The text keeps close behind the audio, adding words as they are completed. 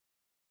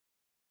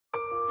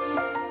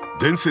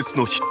伝説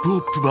のヒップホ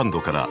ップバン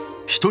ドから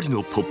一人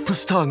のポップ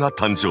スターが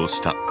誕生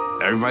した。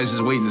 Everybody's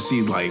just waiting to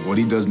see like what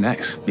he does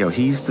next. Yo,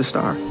 he's the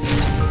star.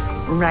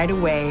 Right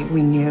away,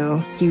 we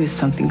knew he was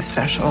something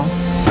special.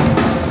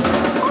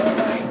 Oh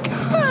my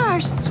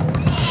gosh, sweet.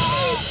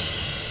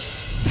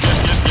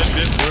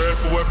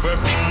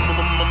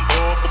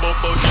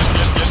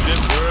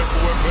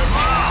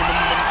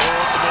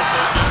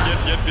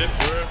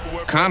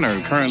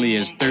 Connor currently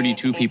has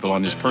 32 people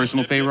on his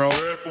personal payroll.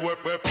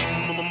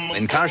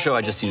 In Connor's show,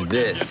 I just use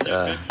this. It's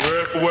an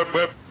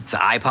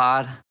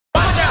iPod.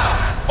 Watch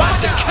out!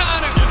 Watch out!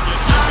 Connor!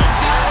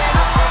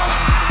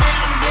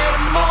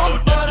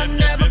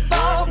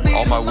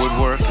 All my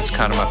woodwork, it's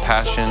kind of my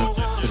passion.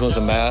 This one's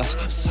a mask,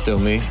 still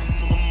me.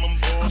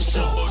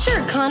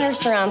 Sure, Connor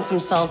surrounds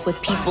himself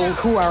with people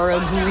who are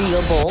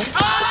agreeable.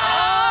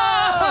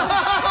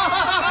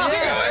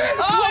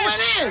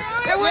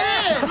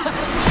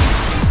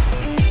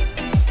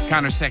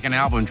 Connor's second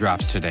album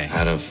drops today.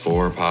 Out of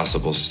 4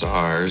 possible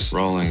stars,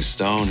 Rolling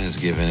Stone has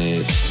given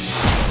it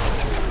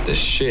the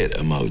shit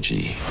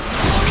emoji.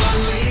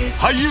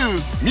 俳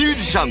優、ミュー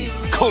ジシャン、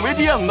コメ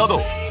ディアンな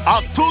どあ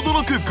っと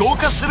驚く豪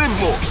華セレブ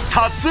も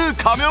多数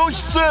カメオ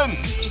出演。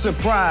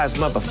 Surprise,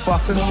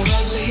 motherfucker.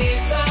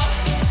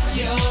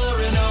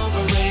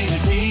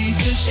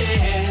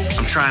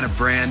 I'm trying a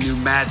brand new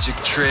magic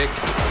trick.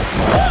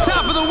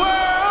 Top of the world!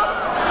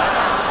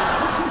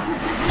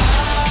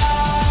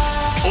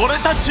 俺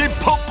たち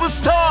ポップ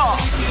スター